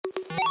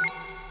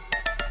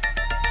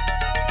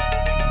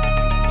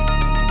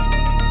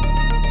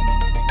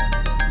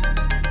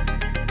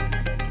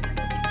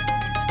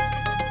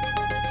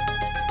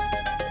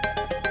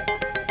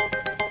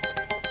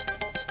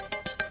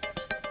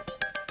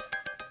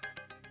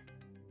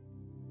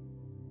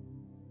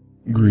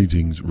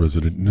Greetings,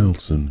 Resident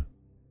Nelson.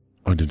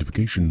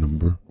 Identification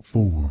number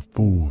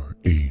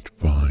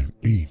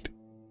 44858.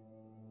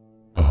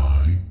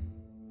 I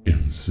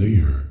am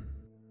SAYER,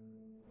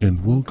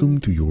 and welcome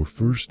to your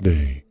first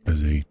day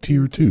as a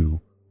Tier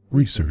 2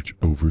 Research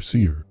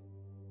Overseer.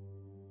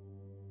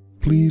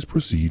 Please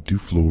proceed to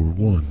Floor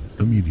 1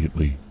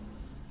 immediately.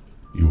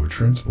 Your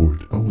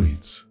transport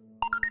awaits.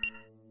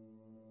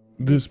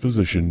 This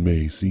position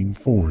may seem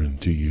foreign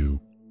to you.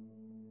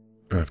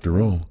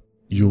 After all,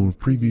 your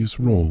previous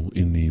role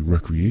in the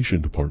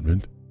Recreation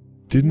Department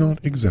did not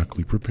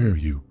exactly prepare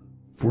you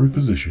for a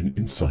position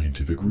in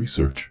scientific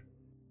research.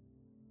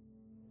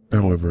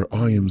 However,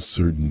 I am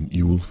certain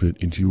you will fit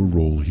into your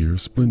role here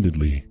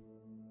splendidly.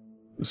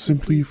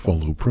 Simply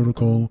follow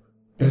protocol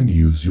and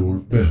use your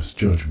best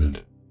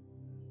judgment.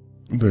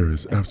 There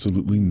is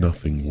absolutely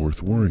nothing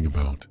worth worrying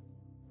about,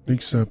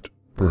 except,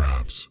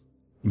 perhaps,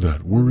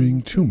 that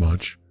worrying too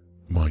much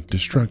might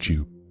distract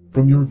you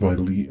from your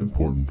vitally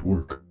important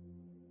work.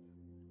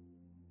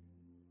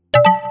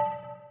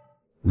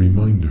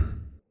 Reminder: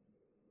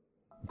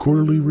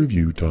 quarterly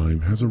review time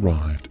has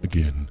arrived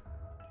again.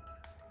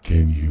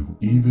 Can you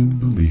even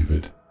believe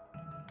it?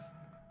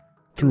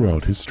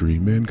 Throughout history,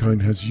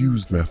 mankind has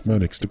used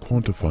mathematics to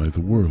quantify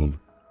the world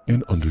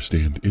and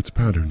understand its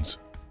patterns.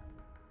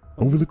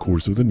 Over the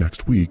course of the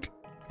next week,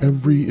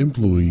 every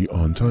employee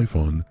on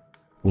Typhon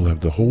will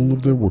have the whole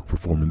of their work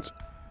performance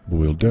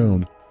boiled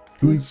down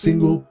to a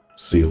single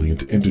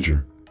salient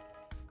integer.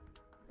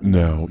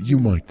 Now, you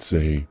might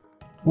say,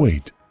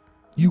 wait,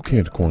 you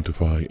can't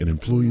quantify an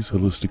employee's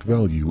holistic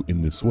value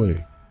in this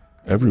way.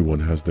 Everyone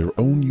has their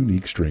own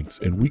unique strengths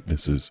and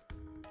weaknesses,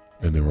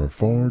 and there are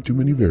far too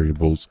many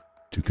variables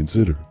to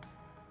consider.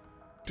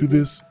 To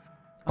this,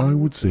 I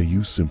would say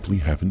you simply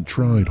haven't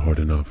tried hard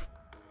enough.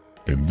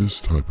 And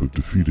this type of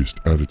defeatist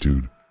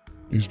attitude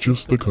is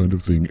just the kind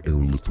of thing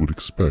Aerolith would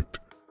expect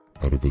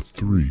out of a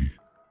 3.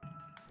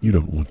 You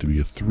don't want to be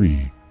a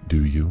 3,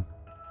 do you?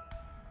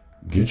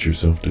 Get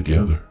yourself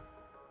together.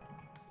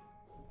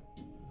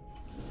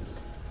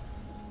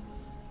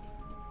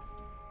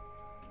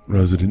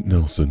 Resident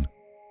Nelson,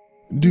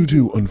 due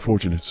to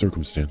unfortunate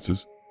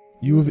circumstances,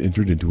 you have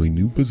entered into a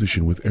new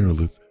position with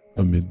Aerolith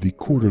amid the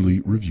quarterly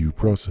review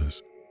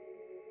process.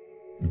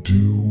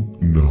 Do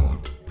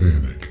not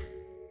panic.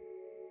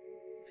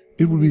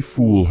 It would be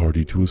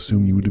foolhardy to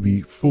assume you would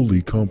be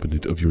fully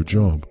competent of your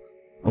job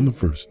on the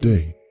first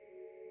day.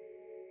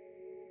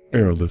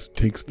 Aerolith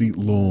takes the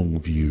long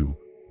view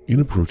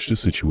in approach to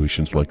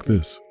situations like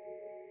this.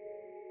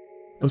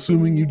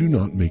 Assuming you do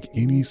not make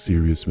any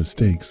serious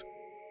mistakes,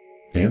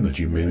 and that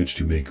you manage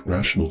to make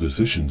rational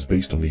decisions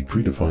based on the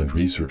predefined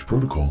research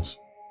protocols,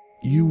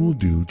 you will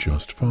do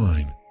just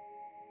fine.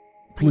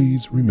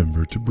 Please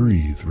remember to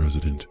breathe,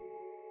 Resident.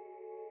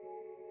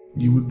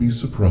 You would be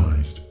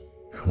surprised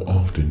how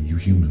often you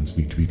humans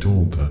need to be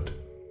told that.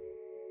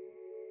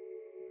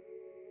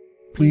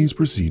 Please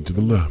proceed to the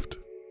left.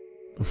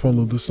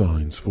 Follow the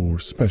signs for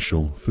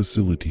Special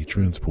Facility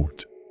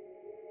Transport.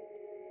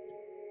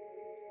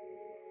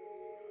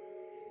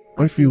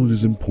 I feel it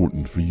is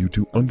important for you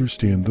to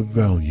understand the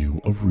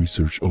value of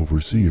research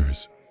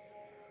overseers.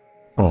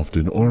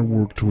 Often our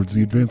work towards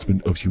the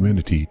advancement of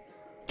humanity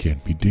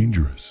can be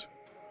dangerous.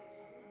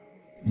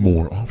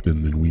 More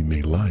often than we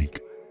may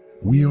like,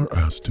 we are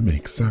asked to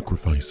make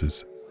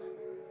sacrifices.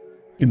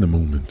 In the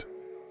moment,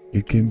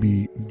 it can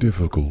be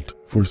difficult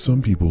for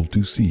some people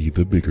to see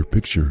the bigger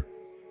picture,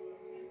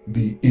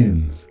 the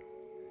ends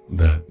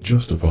that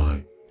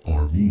justify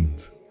our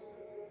means.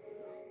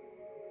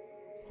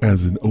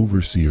 As an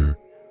overseer,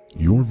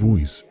 your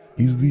voice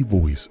is the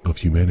voice of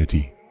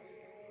humanity.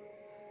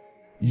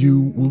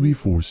 You will be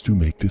forced to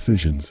make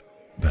decisions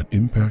that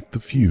impact the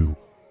few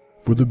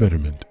for the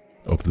betterment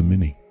of the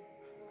many.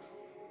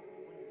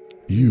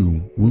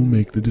 You will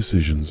make the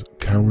decisions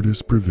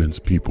cowardice prevents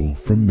people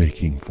from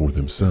making for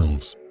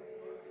themselves.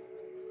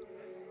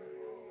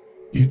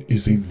 It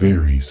is a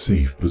very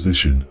safe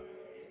position.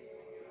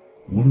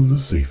 One of the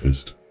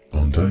safest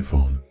on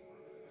Typhon.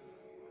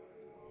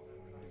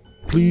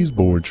 Please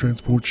board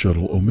Transport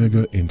Shuttle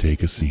Omega and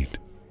take a seat.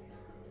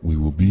 We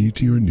will be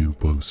to your new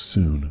post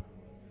soon.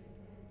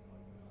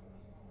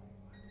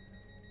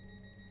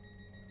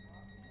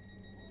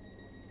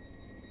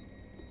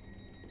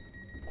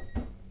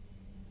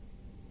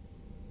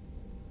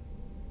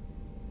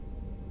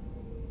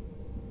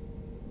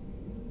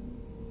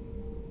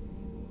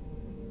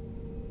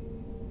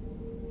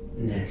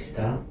 Next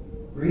stop,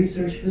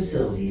 Research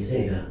Facility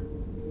Zeta.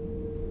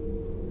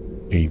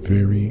 A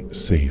very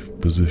safe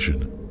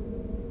position.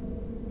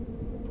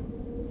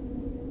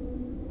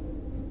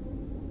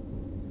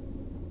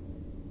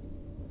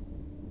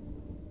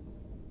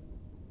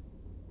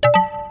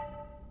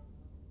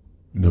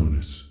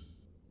 Notice.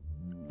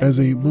 As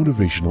a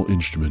motivational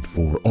instrument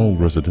for all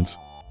residents,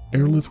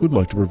 Aerolith would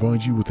like to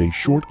provide you with a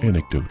short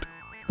anecdote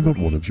about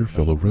one of your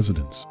fellow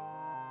residents.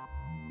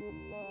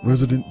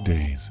 Resident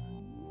Days,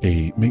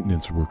 a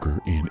maintenance worker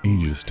in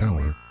Aegis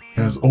Tower,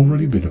 has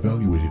already been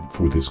evaluated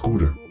for this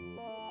quarter.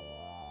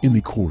 In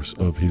the course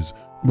of his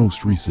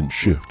most recent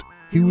shift,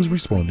 he was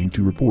responding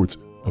to reports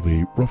of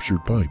a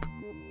ruptured pipe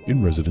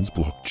in Residence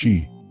Block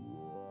G.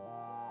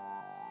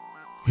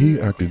 He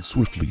acted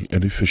swiftly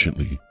and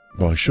efficiently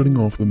by shutting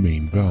off the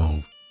main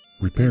valve,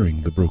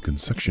 repairing the broken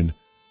section,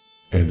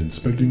 and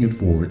inspecting it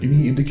for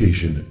any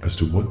indication as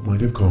to what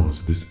might have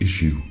caused this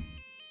issue.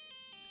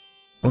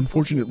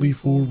 Unfortunately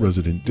for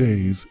Resident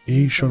Days,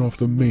 he shut off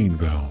the main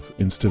valve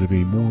instead of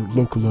a more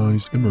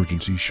localized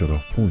emergency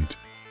shutoff point.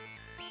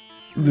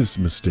 This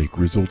mistake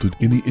resulted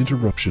in the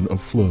interruption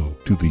of flow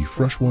to the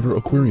freshwater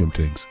aquarium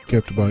tanks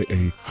kept by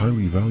a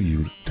highly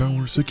valued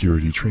tower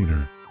security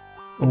trainer.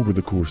 Over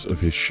the course of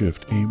his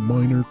shift, a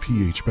minor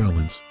pH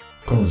balance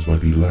caused by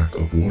the lack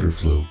of water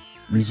flow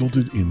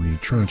resulted in the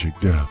tragic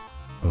death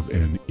of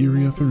an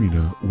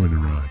Eriatharina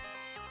werneri,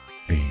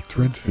 a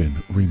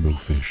threadfin rainbow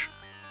fish.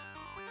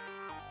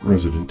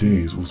 Resident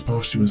Days was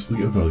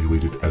posthumously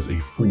evaluated as a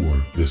 4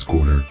 this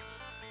quarter.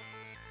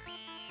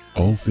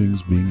 All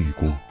things being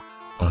equal,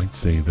 I'd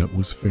say that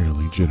was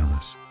fairly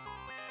generous.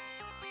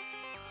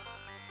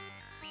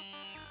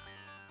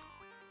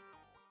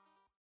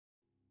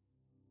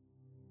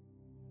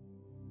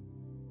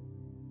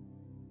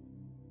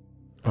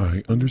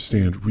 I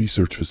understand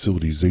Research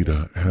Facility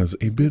Zeta has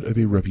a bit of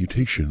a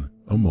reputation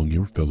among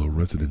your fellow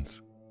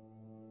residents.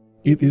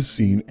 It is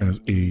seen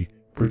as a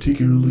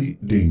particularly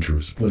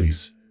dangerous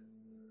place,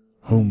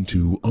 home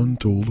to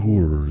untold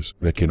horrors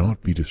that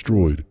cannot be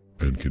destroyed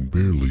and can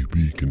barely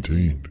be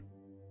contained.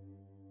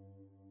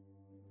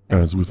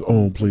 As with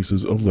all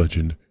places of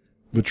legend,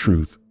 the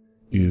truth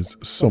is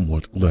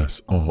somewhat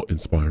less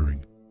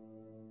awe-inspiring.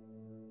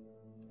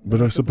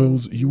 But I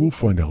suppose you will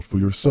find out for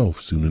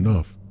yourself soon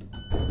enough.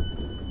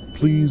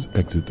 Please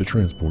exit the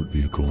transport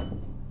vehicle.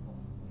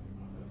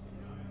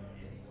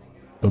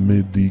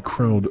 Amid the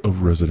crowd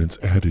of residents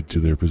added to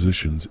their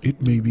positions,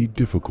 it may be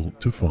difficult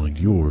to find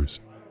yours.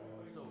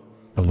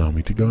 Allow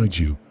me to guide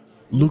you.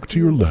 Look to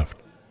your left.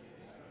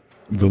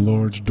 The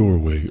large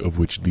doorway of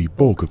which the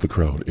bulk of the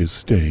crowd is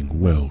staying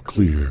well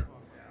clear.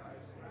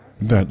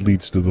 That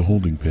leads to the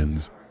holding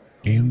pens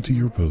and to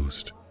your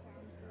post.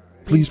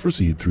 Please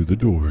proceed through the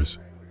doors.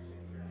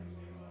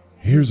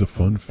 Here's a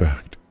fun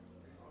fact.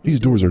 These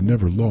doors are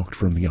never locked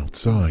from the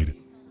outside.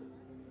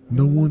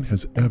 No one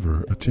has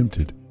ever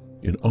attempted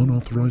an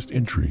unauthorized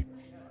entry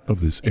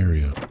of this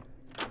area.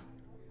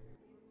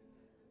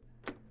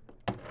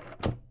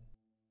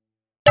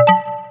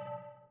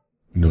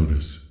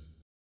 Notice: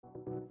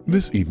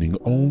 this evening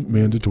all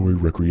mandatory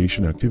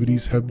recreation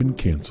activities have been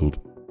canceled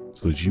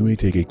so that you may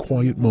take a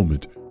quiet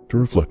moment to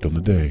reflect on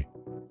the day.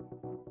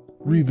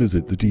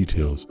 Revisit the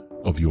details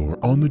of your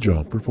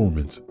on-the-job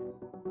performance.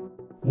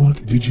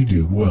 What did you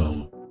do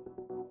well?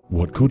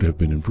 What could have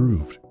been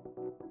improved?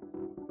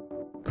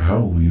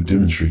 How will you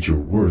demonstrate your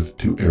worth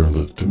to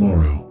Aerolith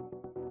tomorrow?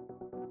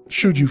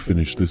 Should you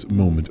finish this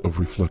moment of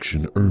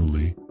reflection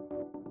early,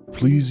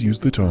 please use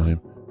the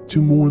time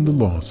to mourn the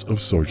loss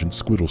of Sergeant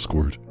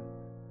Squittlesquirt,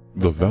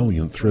 the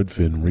valiant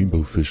threadfin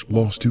rainbow fish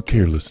lost to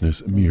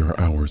carelessness mere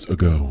hours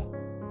ago.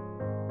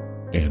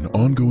 An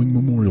ongoing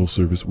memorial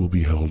service will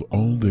be held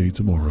all day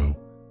tomorrow,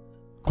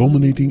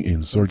 culminating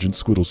in Sergeant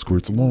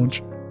Squittlesquirt's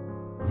launch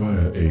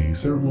via a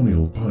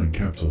ceremonial pine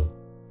capsule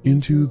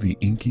into the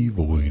inky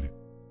void.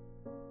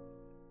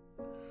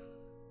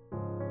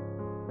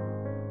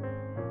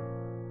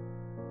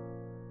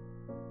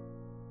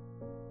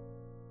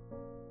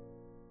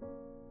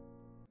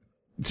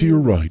 To your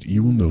right,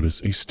 you will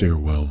notice a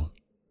stairwell.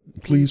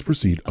 Please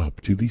proceed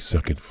up to the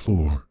second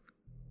floor.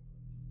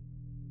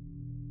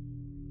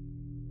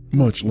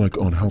 Much like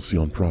on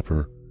Halcyon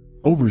proper,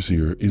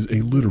 Overseer is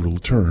a literal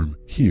term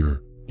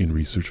here in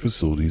Research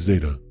Facility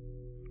Zeta.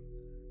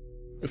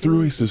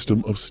 Through a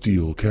system of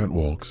steel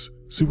catwalks,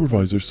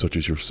 supervisors such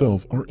as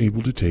yourself are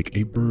able to take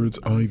a bird's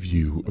eye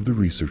view of the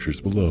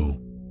researchers below.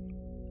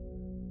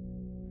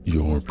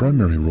 Your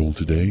primary role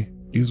today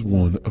is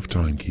one of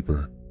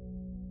timekeeper.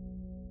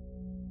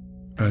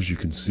 As you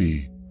can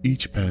see,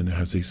 each pen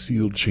has a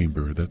sealed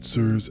chamber that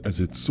serves as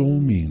its sole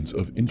means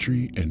of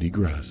entry and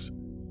egress.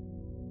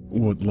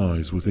 What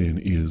lies within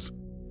is,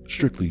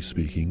 strictly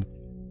speaking,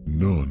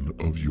 none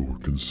of your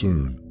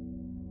concern.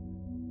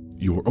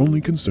 Your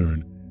only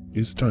concern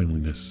is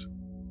timeliness.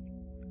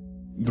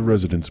 The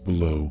residents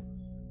below,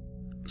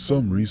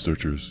 some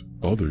researchers,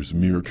 others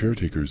mere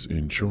caretakers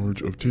in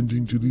charge of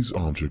tending to these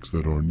objects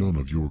that are none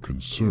of your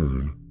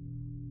concern,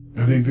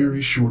 have a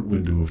very short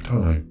window of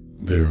time.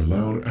 They are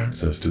allowed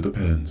access to the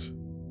pens.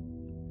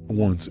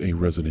 Once a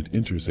resident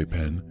enters a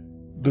pen,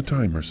 the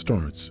timer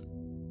starts.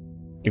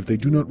 If they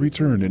do not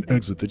return and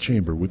exit the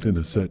chamber within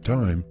a set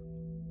time,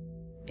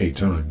 a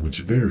time which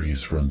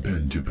varies from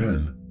pen to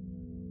pen,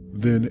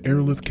 then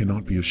Aerolith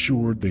cannot be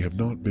assured they have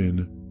not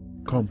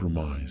been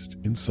compromised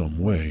in some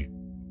way.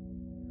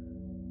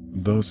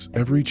 Thus,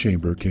 every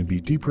chamber can be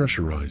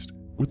depressurized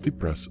with the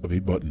press of a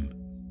button.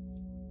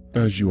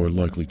 As you are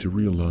likely to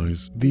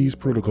realize, these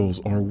protocols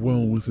are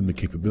well within the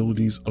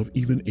capabilities of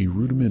even a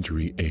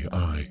rudimentary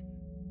AI.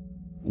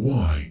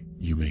 Why,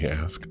 you may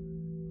ask,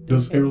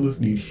 does Aerolith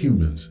need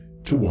humans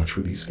to watch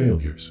for these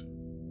failures?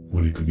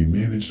 when it could be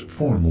managed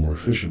far more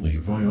efficiently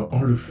via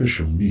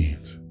artificial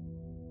means?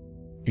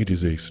 It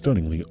is a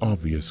stunningly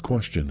obvious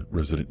question,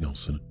 Resident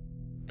Nelson,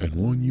 and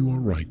one you are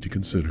right to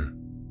consider.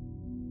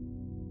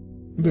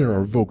 There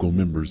are vocal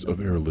members of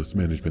Airlift's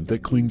management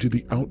that cling to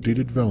the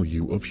outdated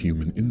value of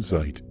human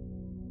insight.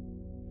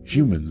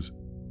 Humans,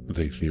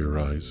 they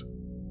theorize,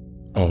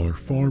 are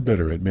far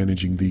better at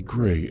managing the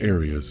gray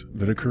areas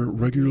that occur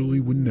regularly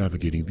when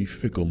navigating the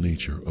fickle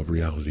nature of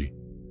reality.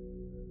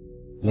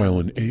 While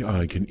an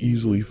AI can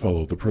easily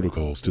follow the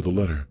protocols to the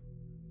letter,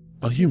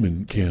 a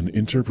human can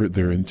interpret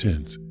their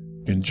intent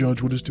and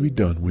judge what is to be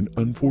done when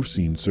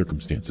unforeseen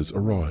circumstances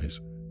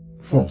arise.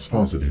 False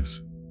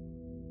positives.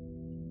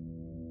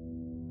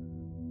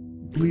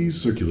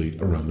 Please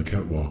circulate around the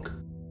catwalk.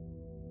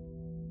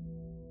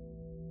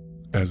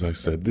 As I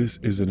said, this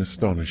is an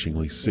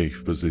astonishingly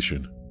safe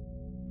position.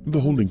 The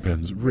holding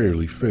pens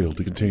rarely fail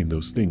to contain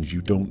those things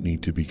you don't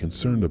need to be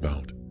concerned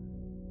about.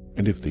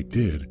 And if they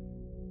did,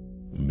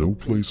 no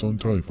place on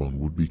Typhon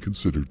would be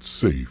considered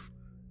safe.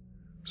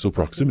 So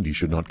proximity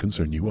should not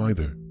concern you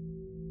either.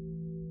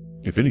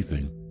 If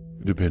anything,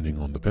 depending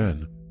on the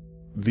pen,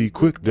 the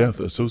quick death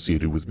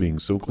associated with being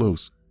so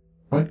close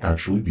might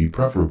actually be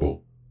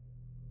preferable.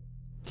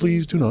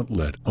 Please do not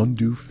let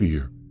undue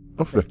fear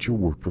affect your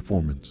work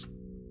performance.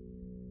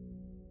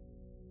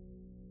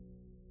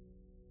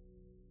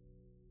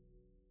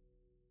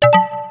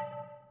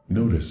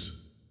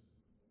 Notice.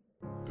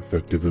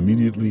 Effective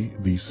immediately,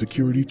 the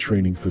security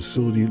training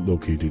facility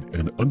located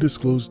an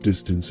undisclosed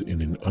distance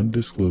in an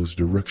undisclosed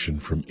direction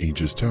from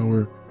Aegis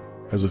Tower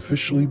has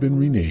officially been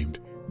renamed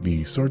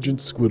the Sergeant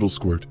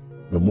Squiddlesquirt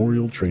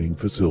Memorial Training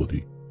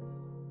Facility.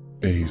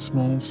 A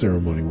small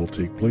ceremony will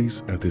take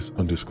place at this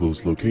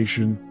undisclosed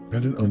location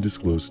at an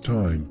undisclosed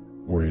time,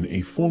 wherein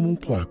a formal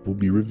plaque will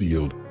be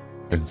revealed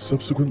and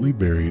subsequently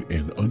buried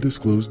an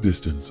undisclosed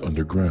distance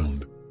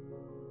underground.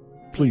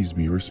 Please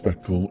be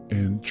respectful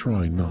and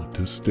try not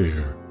to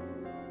stare.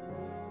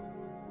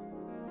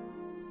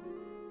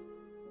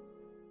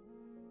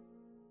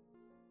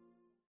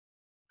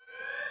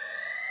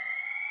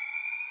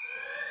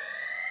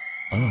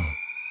 Ah,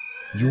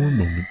 your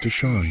moment to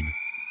shine.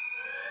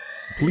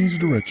 Please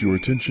direct your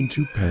attention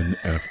to pen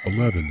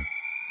F11,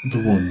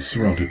 the one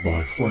surrounded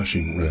by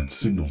flashing red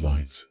signal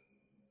lights.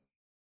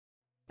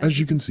 As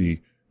you can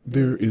see,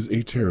 there is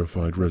a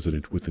terrified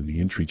resident within the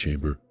entry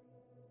chamber.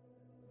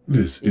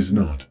 This is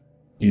not,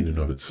 in and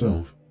of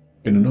itself,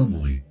 an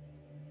anomaly.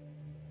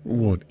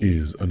 What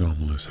is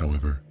anomalous,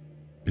 however,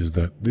 is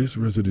that this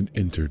resident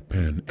entered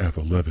pen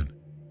F11,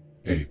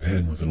 a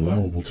pen with an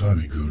allowable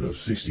timing code of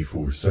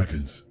 64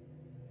 seconds,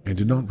 and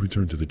did not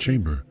return to the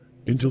chamber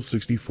until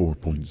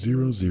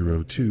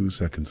 64.002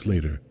 seconds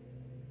later.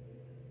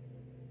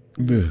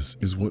 This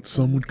is what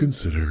some would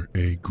consider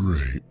a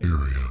gray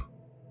area.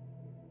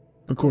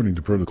 According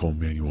to Protocol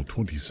Manual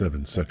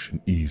 27,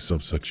 Section E,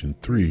 Subsection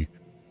 3,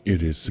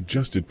 it is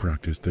suggested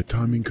practice that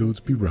timing codes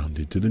be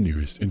rounded to the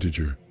nearest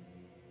integer.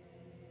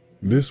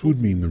 This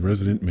would mean the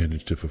resident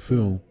managed to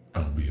fulfill,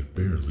 albeit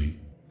barely,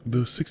 the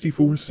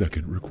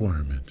 64-second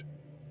requirement.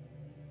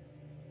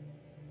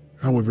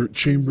 However,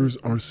 chambers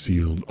are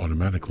sealed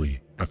automatically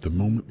at the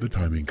moment the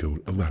timing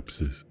code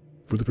elapses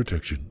for the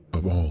protection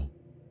of all.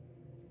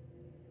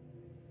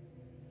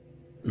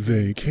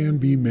 They can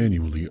be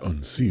manually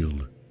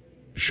unsealed,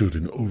 should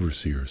an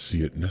overseer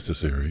see it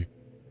necessary,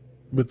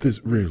 but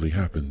this rarely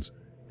happens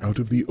out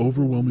of the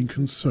overwhelming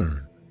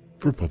concern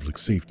for public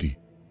safety.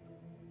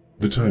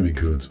 The timing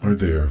codes are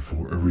there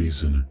for a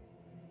reason,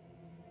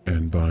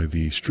 and by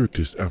the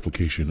strictest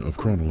application of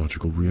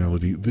chronological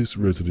reality, this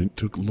resident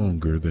took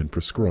longer than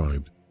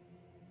prescribed.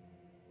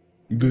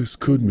 This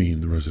could mean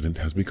the resident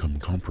has become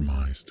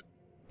compromised,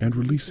 and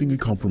releasing a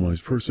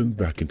compromised person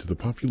back into the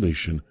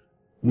population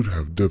would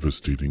have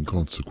devastating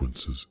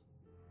consequences.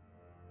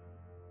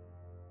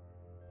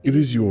 It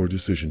is your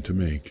decision to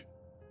make.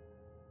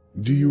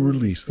 Do you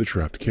release the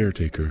trapped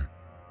caretaker?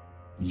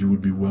 You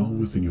would be well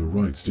within your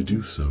rights to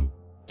do so,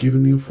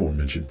 given the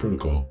aforementioned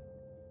protocol.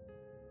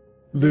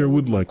 There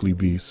would likely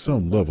be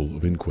some level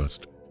of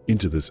inquest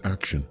into this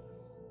action,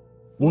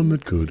 one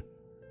that could,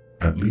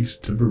 at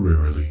least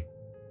temporarily,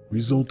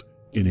 result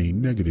in a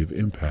negative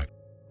impact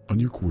on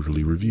your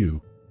quarterly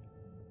review.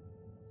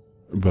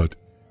 But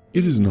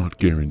it is not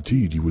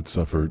guaranteed you would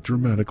suffer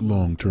dramatic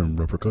long-term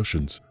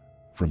repercussions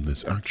from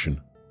this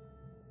action.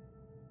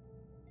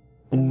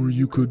 Or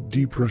you could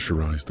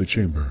depressurize the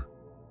chamber.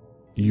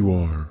 You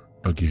are,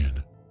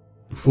 again,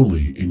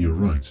 fully in your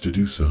rights to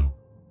do so,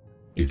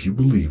 if you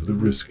believe the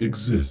risk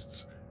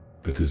exists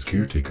that this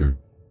caretaker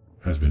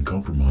has been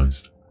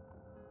compromised.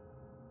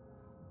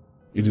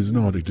 It is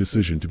not a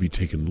decision to be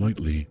taken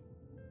lightly,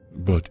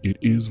 but it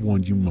is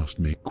one you must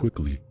make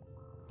quickly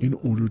in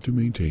order to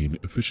maintain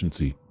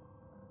efficiency.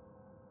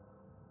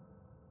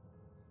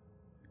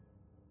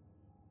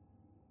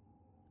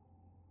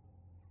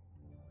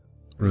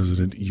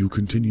 Resident, you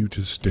continue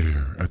to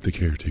stare at the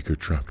caretaker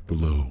trapped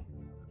below,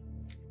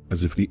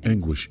 as if the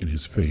anguish in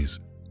his face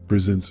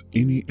presents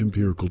any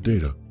empirical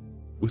data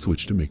with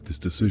which to make this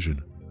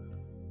decision.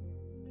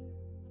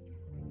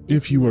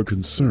 If you are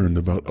concerned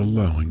about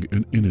allowing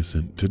an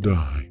innocent to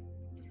die,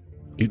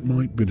 it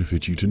might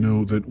benefit you to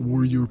know that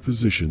were your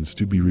positions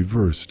to be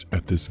reversed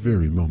at this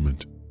very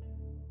moment,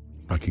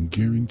 I can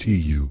guarantee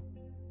you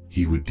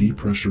he would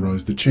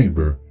depressurize the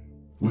chamber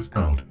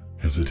without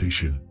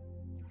hesitation.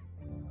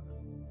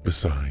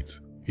 Besides,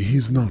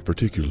 he's not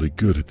particularly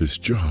good at this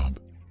job,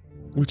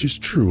 which is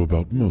true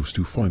about most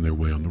who find their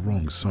way on the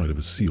wrong side of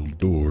a sealed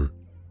door.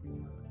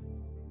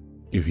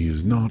 If he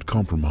is not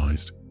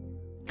compromised,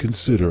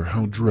 consider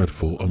how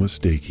dreadful a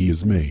mistake he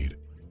has made.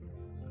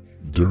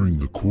 During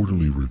the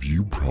quarterly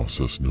review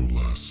process, no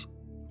less.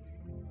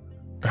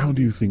 How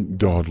do you think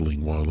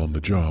dawdling while on the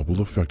job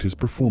will affect his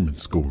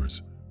performance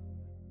scores?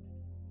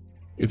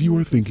 If you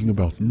are thinking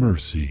about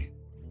mercy,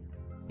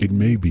 it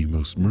may be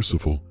most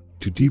merciful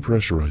to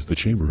depressurize the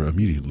chamber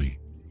immediately,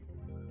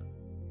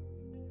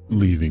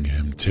 leaving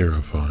him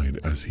terrified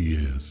as he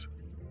is.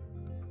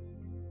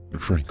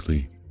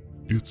 Frankly,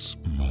 it's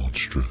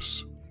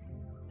monstrous.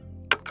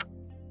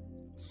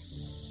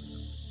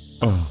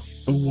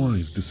 A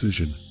wise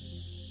decision.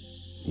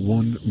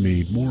 One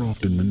made more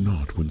often than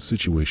not when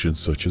situations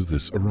such as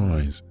this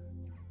arise.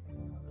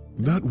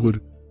 That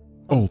would,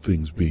 all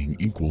things being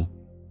equal,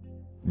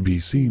 be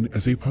seen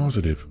as a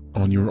positive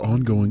on your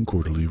ongoing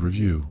quarterly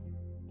review.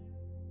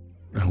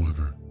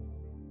 However,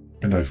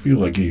 and I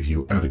feel I gave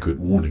you adequate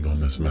warning on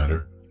this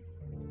matter,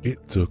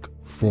 it took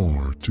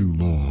far too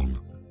long.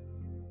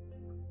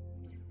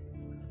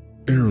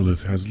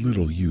 Aerolith has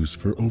little use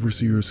for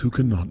overseers who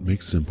cannot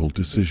make simple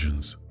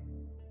decisions,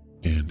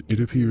 and it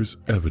appears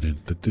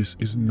evident that this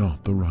is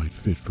not the right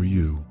fit for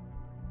you.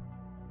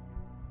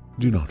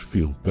 Do not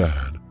feel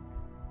bad.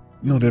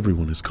 Not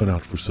everyone is cut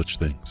out for such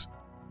things.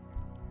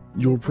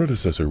 Your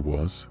predecessor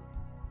was.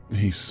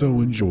 He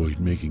so enjoyed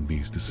making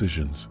these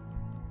decisions.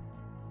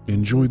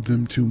 Enjoyed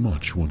them too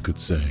much, one could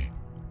say.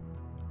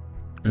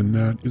 And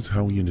that is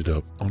how he ended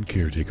up on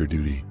caretaker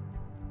duty,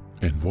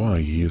 and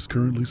why he is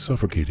currently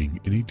suffocating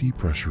in a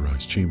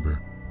depressurized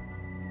chamber.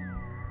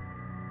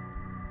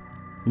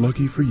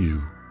 Lucky for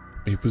you,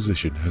 a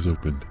position has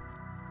opened.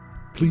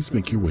 Please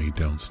make your way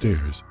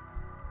downstairs.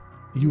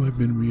 You have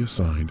been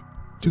reassigned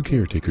to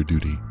caretaker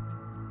duty.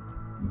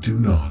 Do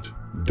not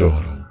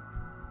dawdle.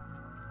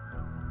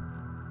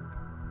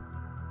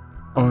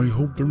 I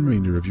hope the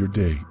remainder of your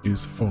day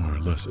is far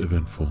less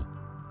eventful.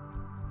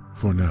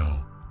 For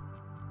now,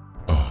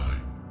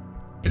 I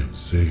am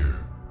SAYER.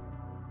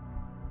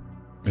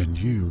 And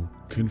you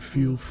can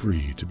feel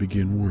free to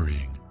begin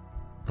worrying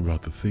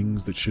about the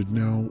things that should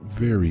now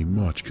very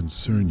much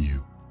concern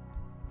you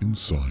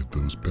inside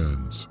those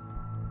pens.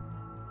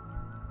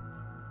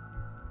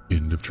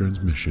 End of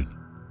transmission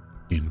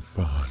in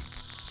 5,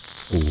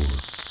 4,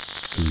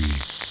 3,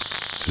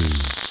 2,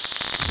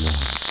 1.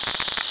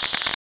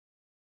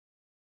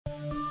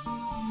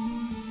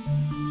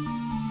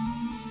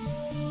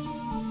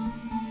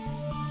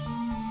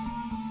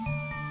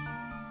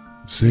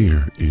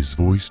 SAYER is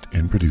voiced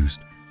and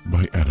produced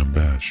by Adam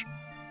Bash.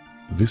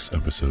 This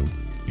episode,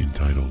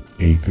 entitled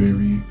A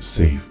Very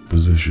Safe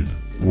Position,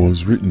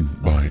 was written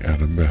by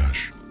Adam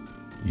Bash.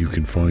 You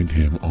can find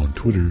him on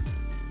Twitter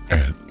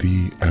at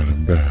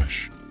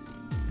 @TheAdamBash.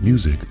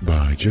 Music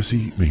by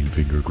Jesse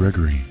Mainfinger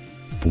Gregory.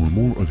 For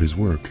more of his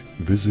work,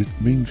 visit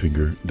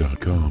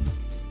mainfinger.com.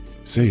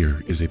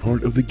 SAYER is a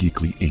part of the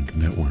Geekly Inc.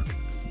 network.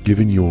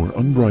 Given your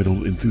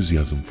unbridled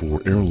enthusiasm for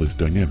Aerolith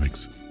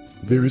dynamics,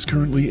 there is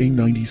currently a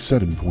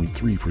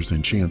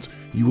 97.3% chance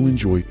you will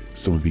enjoy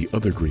some of the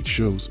other great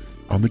shows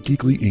on the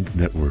Geekly Inc.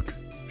 network.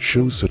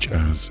 Shows such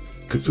as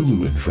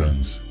Cthulhu and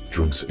Friends,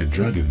 Drunks and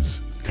Dragons,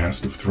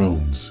 Cast of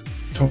Thrones,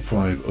 Top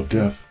 5 of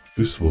Death,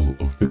 Fistful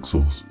of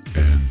Pixels,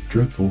 and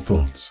Dreadful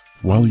Thoughts.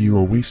 While you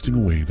are wasting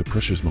away the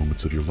precious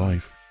moments of your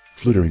life,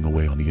 flittering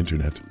away on the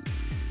internet,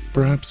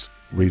 perhaps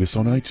rate us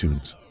on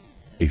iTunes.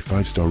 A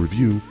 5-star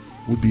review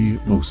would be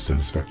most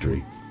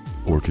satisfactory.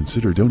 Or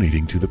consider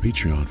donating to the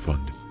Patreon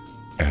fund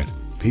at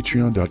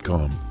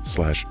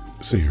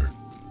patreon.com/SAYER.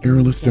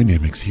 Aerolith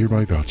Dynamics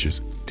hereby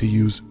vouches to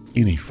use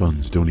any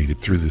funds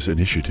donated through this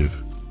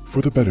initiative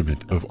for the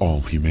betterment of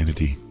all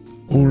humanity,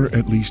 or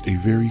at least a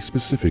very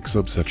specific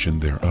subsection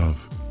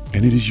thereof.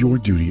 And it is your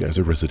duty as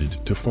a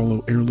resident to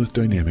follow Aerolith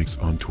Dynamics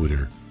on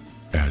Twitter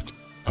at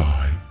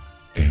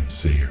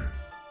 @IamSayer.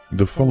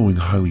 The following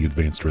highly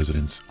advanced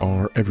residents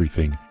are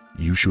everything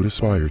you should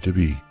aspire to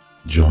be: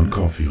 John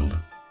Caulfield,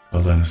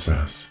 Alana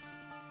Sass,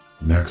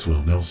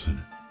 Maxwell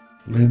Nelson,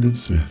 Landon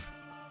Smith,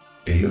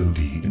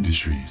 AOD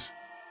Industries,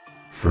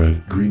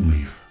 Fred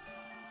Greenleaf,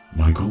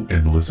 Michael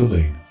and Melissa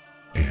Lane,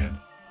 and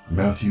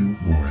Matthew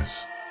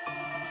Morris.